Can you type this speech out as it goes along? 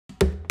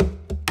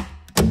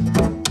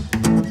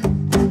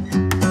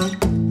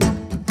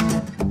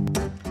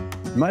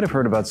might have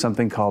heard about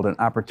something called an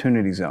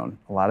opportunity zone.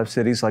 A lot of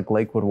cities like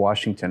Lakewood,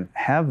 Washington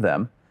have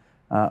them.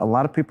 A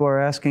lot of people are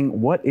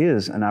asking, what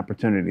is an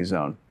opportunity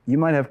zone? You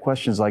might have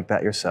questions like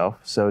that yourself.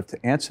 So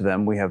to answer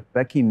them, we have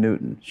Becky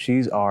Newton.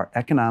 She's our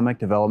Economic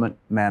Development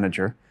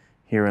Manager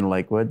here in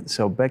Lakewood.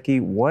 So Becky,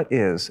 what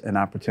is an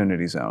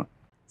opportunity zone?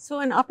 So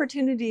an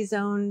opportunity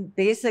zone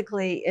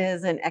basically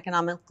is an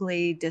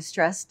economically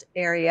distressed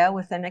area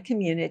within a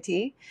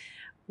community,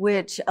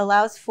 which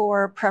allows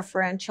for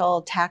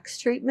preferential tax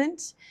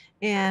treatment.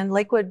 And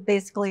Lakewood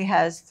basically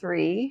has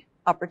 3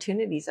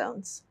 opportunity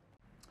zones.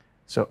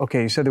 So,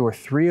 okay, you said there were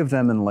 3 of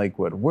them in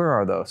Lakewood. Where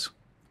are those?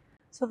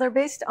 So they're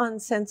based on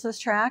census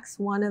tracts.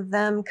 One of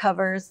them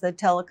covers the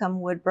Telecom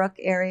Woodbrook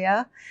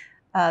area.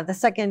 The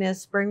second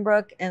is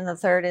Springbrook, and the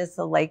third is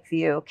the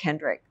Lakeview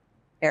Kendrick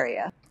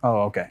area.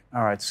 Oh, okay.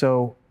 All right.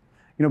 So,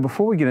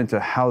 before we get into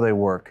how they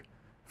work,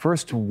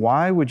 first,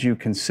 why would you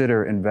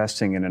consider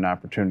investing in an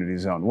opportunity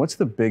zone? What's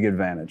the big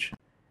advantage?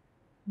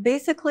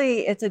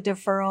 Basically, it's a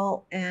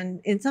deferral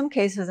and in some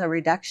cases a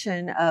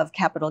reduction of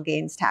capital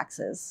gains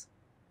taxes.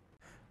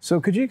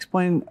 So could you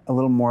explain a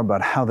little more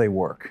about how they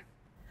work?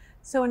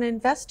 So an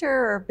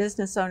investor or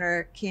business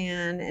owner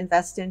can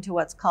invest into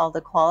what's called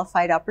a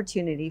qualified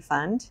opportunity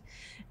fund.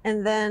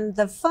 And then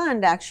the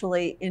fund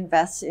actually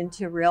invests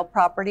into real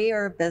property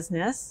or a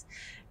business.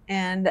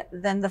 And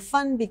then the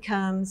fund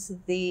becomes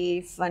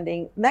the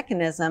funding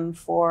mechanism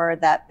for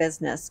that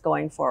business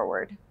going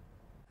forward.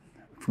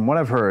 From what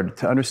I've heard,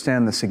 to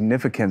understand the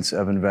significance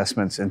of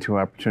investments into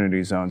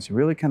opportunity zones, you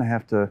really kind of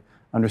have to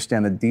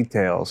understand the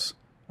details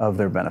of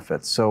their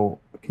benefits. So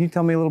can you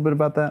tell me a little bit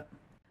about that?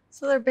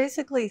 So there are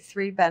basically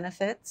 3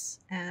 benefits.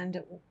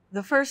 And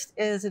the first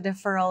is a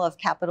deferral of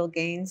capital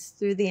gains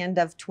through the end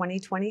of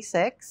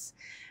 2026.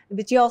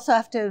 But you also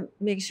have to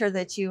make sure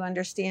that you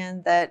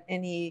understand that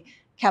any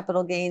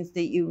capital gains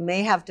that you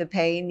may have to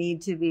pay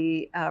need to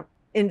be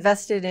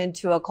invested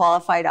into a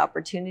qualified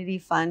opportunity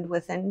fund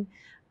within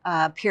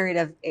a period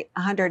of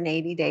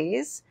 180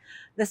 days.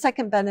 The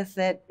second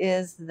benefit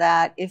is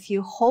that if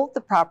you hold the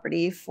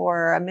property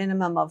for a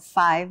minimum of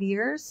 5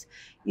 years,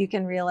 you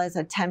can realize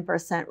a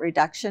 10%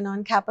 reduction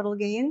on capital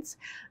gains.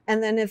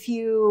 And then if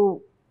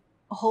you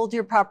hold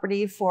your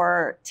property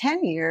for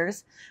 10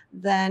 years,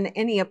 then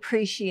any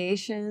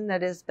appreciation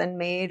that has been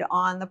made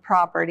on the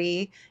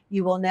property,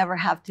 you will never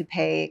have to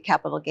pay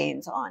capital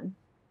gains on.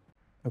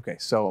 Okay,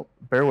 so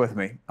bear with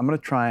me. I'm going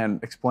to try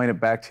and explain it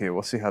back to you.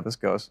 We'll see how this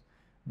goes.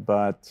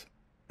 But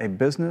a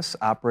business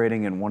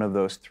operating in one of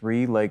those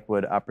 3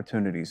 Lakewood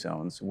opportunity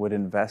zones would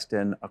invest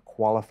in a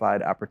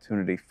qualified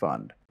opportunity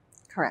fund.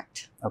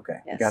 Correct. Okay,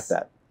 Yes. Got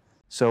that.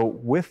 So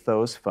with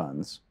those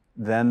funds,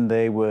 then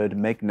they would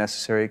make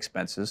necessary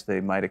expenses.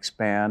 They might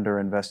expand or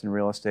invest in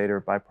real estate or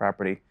buy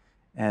property.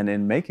 And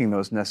in making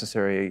those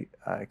necessary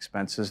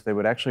expenses, they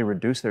would actually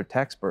reduce their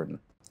tax burden.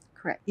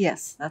 Correct.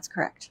 Yes, that's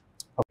correct.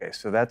 Okay,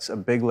 so that's a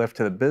big lift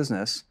to the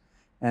business.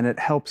 And it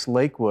helps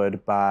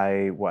Lakewood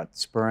by what?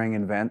 Spurring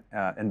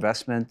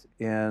investment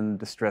in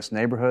distressed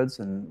neighborhoods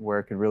and where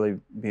it could really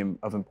be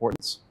of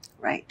importance.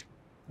 Right.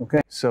 Okay,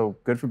 so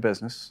good for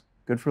business,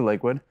 good for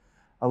Lakewood.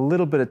 A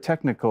little bit of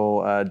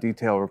technical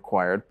detail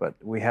required, but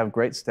we have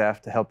great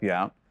staff to help you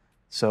out.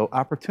 So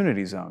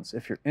opportunity zones,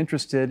 if you're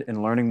interested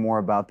in learning more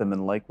about them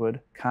in Lakewood,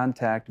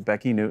 contact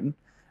Becky Newton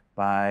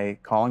by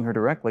calling her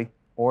directly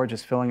or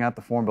just filling out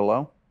the form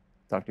below.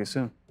 Talk to you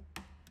soon.